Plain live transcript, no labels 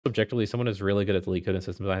Objectively, someone who's really good at the Leetcode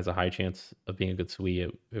system that has a high chance of being a good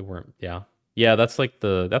SWE. It weren't, yeah. Yeah, that's like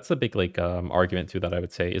that's the big like argument too that I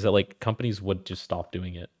would say is that like companies would just stop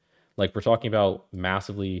doing it. Like we're talking about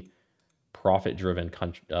massively profit-driven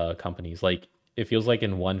companies. Like it feels like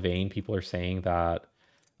in one vein, people are saying that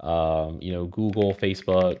you know, Google,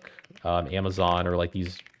 Facebook, Amazon are like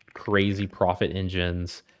these crazy profit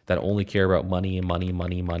engines that only care about money and money,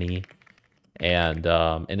 money, money. And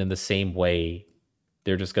in the same way,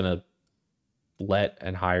 they're just gonna let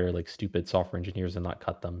and hire like stupid software engineers and not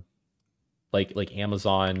cut them. Like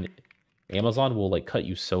Amazon will like cut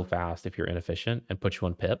you so fast if you're inefficient and put you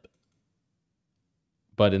on PIP.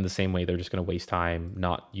 But in the same way, they're just going to waste time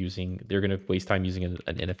not using. They're going to waste time using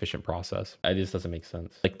an inefficient process. It just doesn't make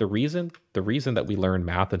sense. Like the reason that we learn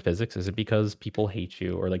math and physics isn't because people hate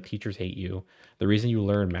you or like teachers hate you. The reason you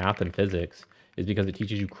learn math and physics is because it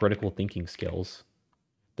teaches you critical thinking skills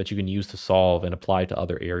that you can use to solve and apply to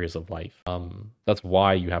other areas of life. That's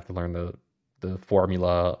why you have to learn the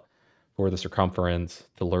formula for the circumference,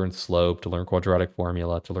 to learn slope, to learn quadratic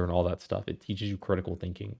formula, to learn all that stuff. It teaches you critical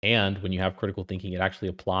thinking. And when you have critical thinking, it actually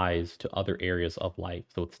applies to other areas of life.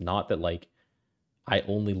 So it's not that like I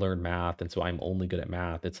only learn math and so I'm only good at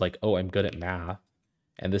math. It's like, oh, I'm good at math.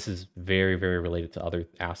 And this is very, very related to other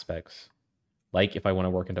aspects. Like if I want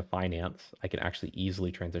to work into finance, I can actually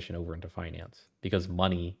easily transition over into finance because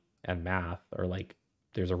money and math are like,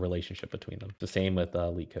 there's a relationship between them. The same with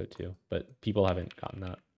Leetcode too, but people haven't gotten that.